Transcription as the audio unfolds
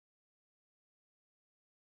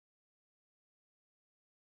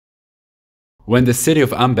When the city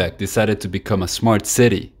of Amberg decided to become a smart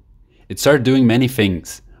city, it started doing many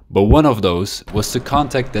things, but one of those was to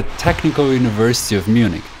contact the Technical University of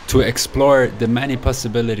Munich to explore the many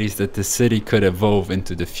possibilities that the city could evolve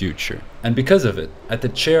into the future. And because of it, at the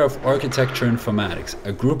Chair of Architecture Informatics,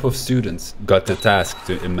 a group of students got the task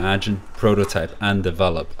to imagine, prototype and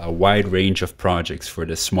develop a wide range of projects for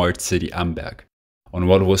the smart city Amberg on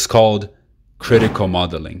what was called critical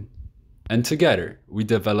modeling. And together, we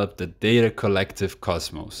developed the Data Collective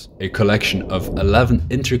Cosmos, a collection of 11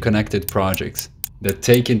 interconnected projects that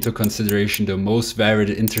take into consideration the most varied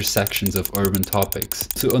intersections of urban topics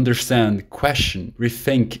to understand, question,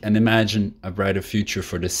 rethink and imagine a brighter future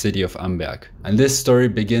for the city of Amberg. And this story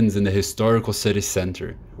begins in the historical city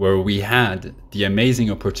center, where we had the amazing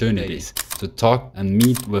opportunities to talk and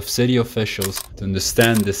meet with city officials to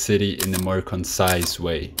understand the city in a more concise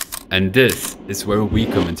way. And this is where we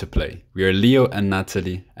come into play. We are Leo and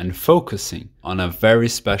Natalie and focusing on a very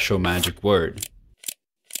special magic word.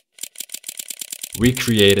 We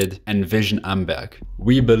created Envision Amberg.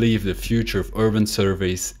 We believe the future of urban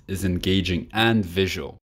surveys is engaging and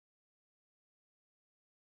visual.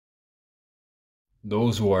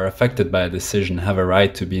 Those who are affected by a decision have a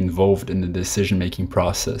right to be involved in the decision-making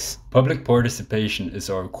process. Public participation is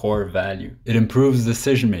our core value. It improves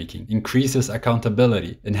decision-making, increases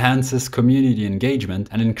accountability, enhances community engagement,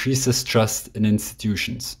 and increases trust in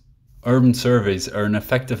institutions. Urban surveys are an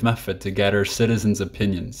effective method to gather citizens'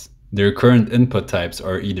 opinions. Their current input types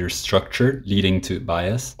are either structured, leading to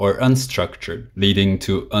bias, or unstructured, leading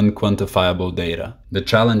to unquantifiable data. The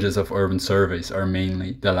challenges of urban surveys are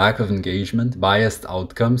mainly the lack of engagement, biased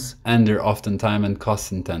outcomes, and they're often time and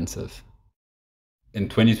cost intensive. In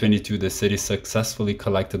 2022, the city successfully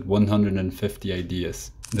collected 150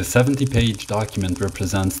 ideas. The 70-page document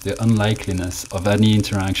represents the unlikeliness of any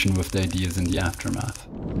interaction with the ideas in the aftermath.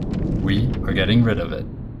 We are getting rid of it.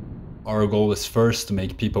 Our goal is first to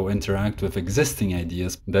make people interact with existing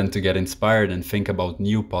ideas, then to get inspired and think about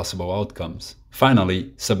new possible outcomes.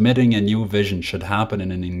 Finally, submitting a new vision should happen in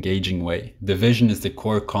an engaging way. The vision is the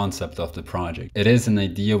core concept of the project. It is an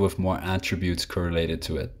idea with more attributes correlated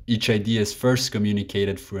to it. Each idea is first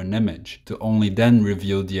communicated through an image, to only then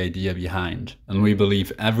reveal the idea behind. And we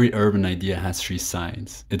believe every urban idea has three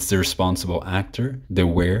sides. It's the responsible actor, the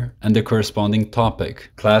where, and the corresponding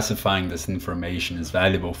topic. Classifying this information is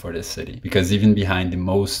valuable for the city, because even behind the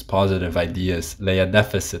most positive ideas lay a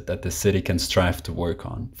deficit that the city can strive to work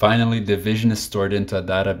on. Finally, the vision is stored into a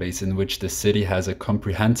database in which the city has a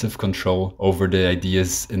comprehensive control over the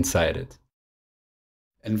ideas inside it.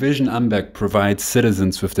 Envision Amberg provides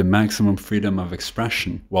citizens with the maximum freedom of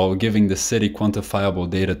expression while giving the city quantifiable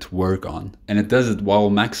data to work on. And it does it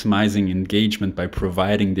while maximizing engagement by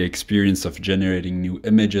providing the experience of generating new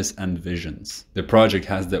images and visions. The project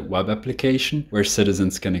has the web application where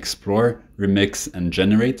citizens can explore, remix and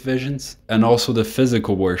generate visions, and also the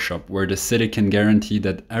physical workshop where the city can guarantee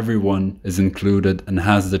that everyone is included and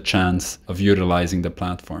has the chance of utilizing the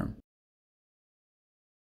platform.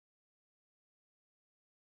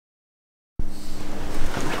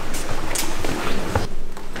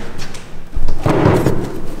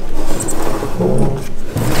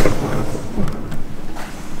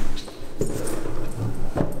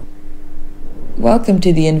 Welcome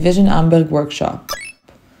to the Envision Amberg workshop.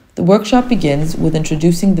 The workshop begins with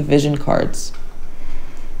introducing the vision cards.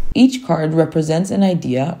 Each card represents an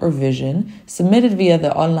idea or vision submitted via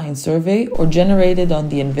the online survey or generated on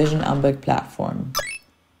the Envision Amberg platform.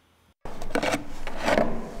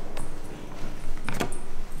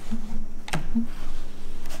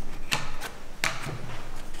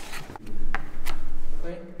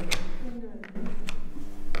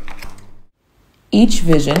 Each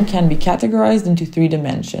vision can be categorized into three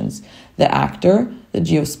dimensions: the actor, the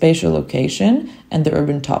geospatial location, and the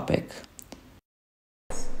urban topic.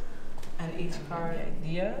 And each card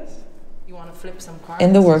ideas? You want to flip some cards?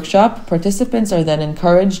 In the workshop, participants are then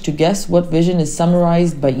encouraged to guess what vision is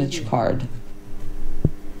summarized by each card.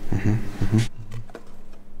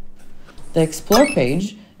 The Explore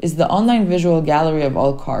page is the online visual gallery of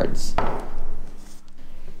all cards.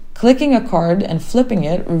 Clicking a card and flipping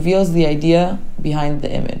it reveals the idea behind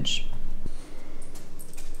the image.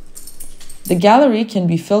 The gallery can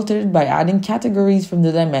be filtered by adding categories from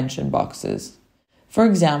the dimension boxes. For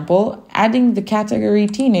example, adding the category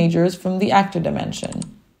teenagers from the actor dimension.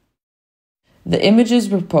 The images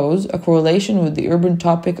propose a correlation with the urban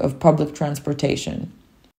topic of public transportation.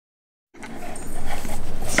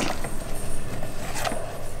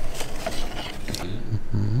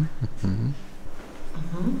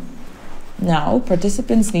 Now,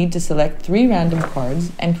 participants need to select 3 random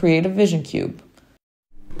cards and create a vision cube.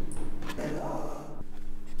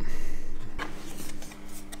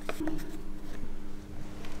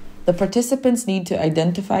 The participants need to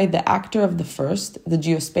identify the actor of the first, the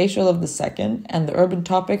geospatial of the second, and the urban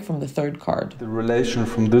topic from the third card. The relation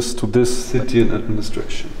from this to this city and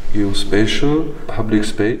administration. Geospatial, public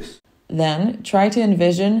space. Then, try to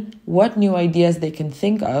envision what new ideas they can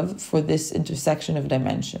think of for this intersection of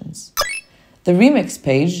dimensions. The remix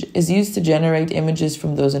page is used to generate images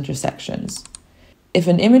from those intersections. If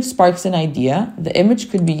an image sparks an idea, the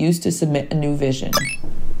image could be used to submit a new vision.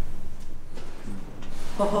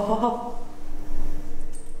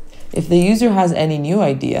 If the user has any new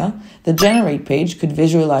idea, the generate page could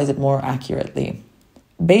visualize it more accurately.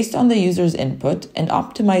 Based on the user's input, an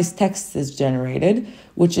optimized text is generated,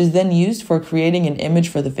 which is then used for creating an image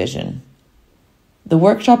for the vision. The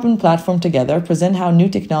workshop and platform together present how new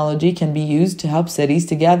technology can be used to help cities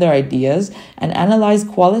to gather ideas and analyze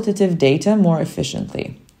qualitative data more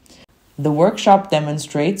efficiently. The workshop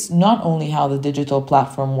demonstrates not only how the digital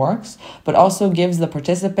platform works, but also gives the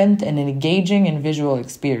participant an engaging and visual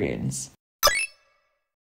experience.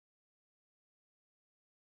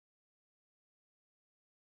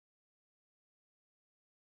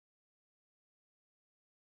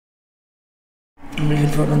 I'm looking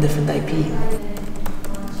for a different IP.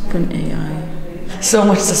 From AI. So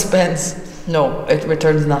much suspense. No, it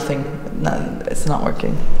returns nothing. No, it's not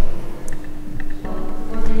working.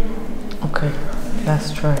 Okay,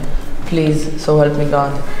 let's try. Please, so help me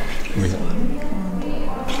God. Oui.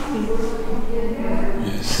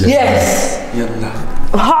 Yes!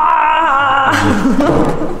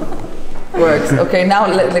 Works. Okay, now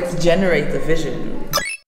let's generate the vision.